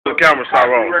camera start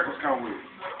rolling. Records come with it.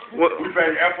 What? We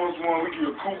pay Air Force One, we give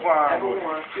you a coupon with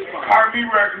Copy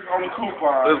Records on the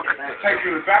coupon. Take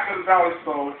you to the back of the dollar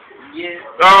store. Yeah.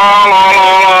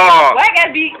 Oh, Why it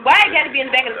gotta be in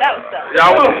the back of the dollar store?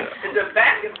 In the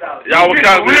back of the dollar. y'all You was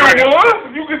get Cosby the real Records.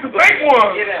 ones, you get the fake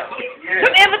ones. Get out.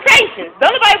 Some invitations.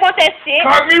 Don't nobody want that shit.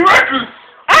 Copy Records.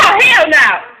 Oh, hell no.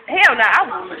 Hell no. I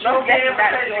wouldn't. No, That's get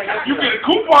not doing You get a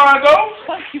coupon though.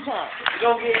 Fuck you, huh?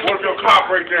 Go get What if your car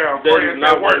break down? They do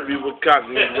not want to be with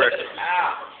Cosby Records.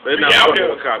 They not out fucking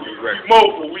here. with Cosby Records.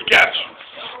 Mobile, we got you.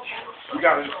 We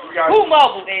got Who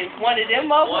mobile? Is one of them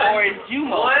mobile or is you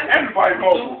mobile? 1, everybody 2,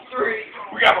 mobile. 3.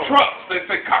 We got trucks that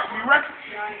say Copy Records.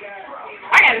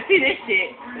 I gotta see this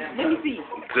shit. Let me see.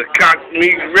 The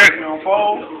Cosby Records. 7 on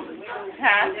fold.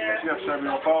 Huh? You have 7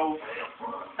 on fold.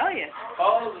 Oh, yeah.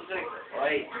 Pose the 6.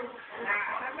 Wait.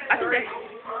 I think that's...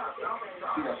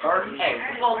 You got 30. Hey,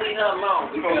 we gonna leave her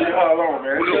alone. We gonna leave her alone,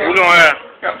 man. We gonna have.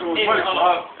 Got to Anyway,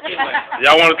 replace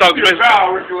Y'all want to talk to me? Val,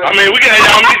 Ricky. I mean, we can.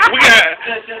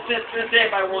 Since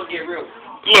everybody wanna get real.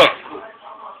 Look.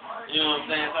 You know what I'm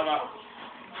saying?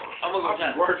 I'm gonna go try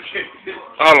to Work it.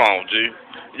 Hold on, G.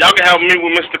 Y'all can have me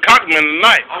with Mr. Cockman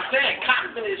tonight. I'm saying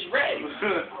Cockman is ready.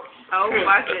 Oh,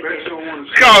 I said that.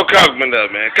 Call Cockman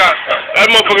up, man. That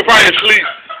motherfucker probably asleep.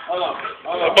 Hold on.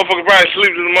 That motherfucker probably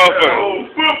asleep to the motherfucker. Oh,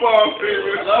 football team.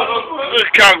 This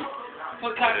Cock.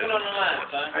 Put Cockman on the line,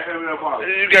 son. Hey, hand me that ball.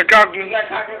 You got Cockman? You got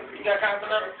Cockman? You got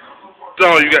Cockman on? No,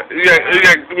 you got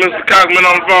Mr. Cockman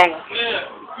on the phone?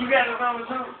 Yeah. You got his number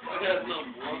too? I got his number.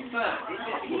 Son.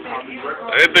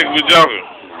 They think we joking.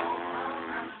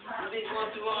 You think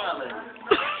going too hard, lady?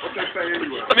 What they say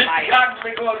anyway? Mr.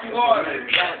 Cockman going too hard, lady.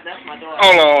 That's my daughter.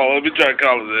 Hold on, let me try to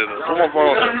call it in. Come on,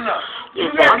 phone. No.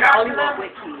 I'm the only one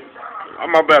with kids.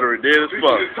 My battery dead as She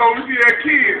fuck. just told me she had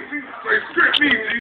kids. She straight script me.